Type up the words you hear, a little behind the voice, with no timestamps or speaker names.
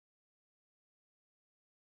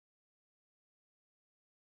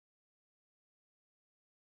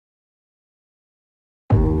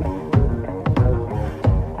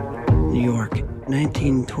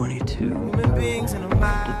1922,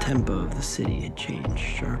 the tempo of the city had changed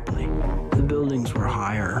sharply. The buildings were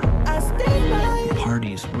higher, the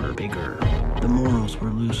parties were bigger, the morals were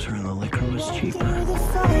looser, and the liquor was cheaper.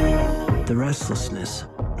 The restlessness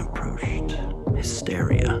approached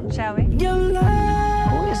hysteria. Shall we? Who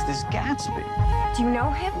is this Gatsby? Do you know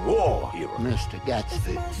him? War hero. Mr.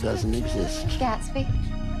 Gatsby doesn't exist. Gatsby?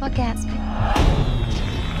 What Gatsby?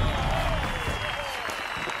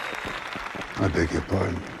 I beg your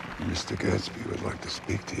pardon. Mr. Gatsby would like to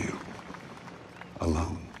speak to you.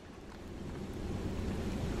 Alone.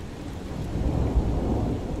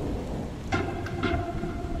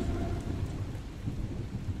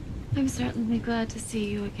 I'm certainly glad to see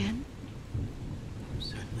you again. I'm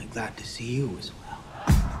certainly glad to see you as well.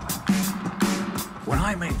 When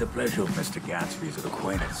I made the pleasure of Mr. Gatsby's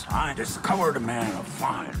acquaintance, I discovered a man of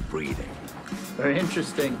fine breeding. Very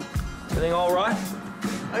interesting. Everything all right?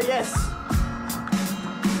 Oh, yes.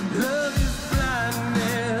 Love is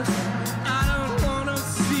blindness. I don't wanna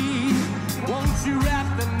see. Won't you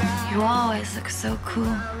wrap the night? You always look so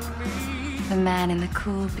cool. The man in the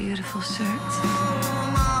cool, beautiful shirts.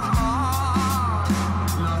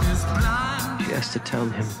 She has to tell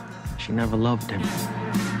him she never loved him.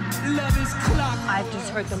 I've just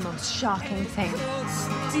heard the most shocking thing.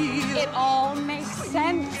 It all makes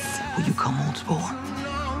sense. Will you come, old sport?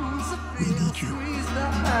 We need you.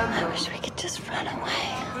 I wish we could just run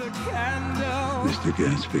away. Mr.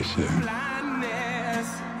 Gatsby, sir.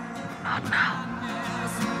 Not now.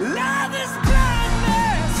 Love is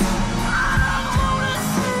blindness. I don't wanna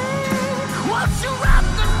see. Won't you wrap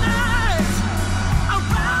the night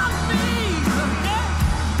around me?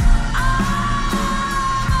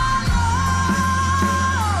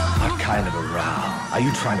 What kind of a row are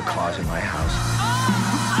you trying to cause in my house?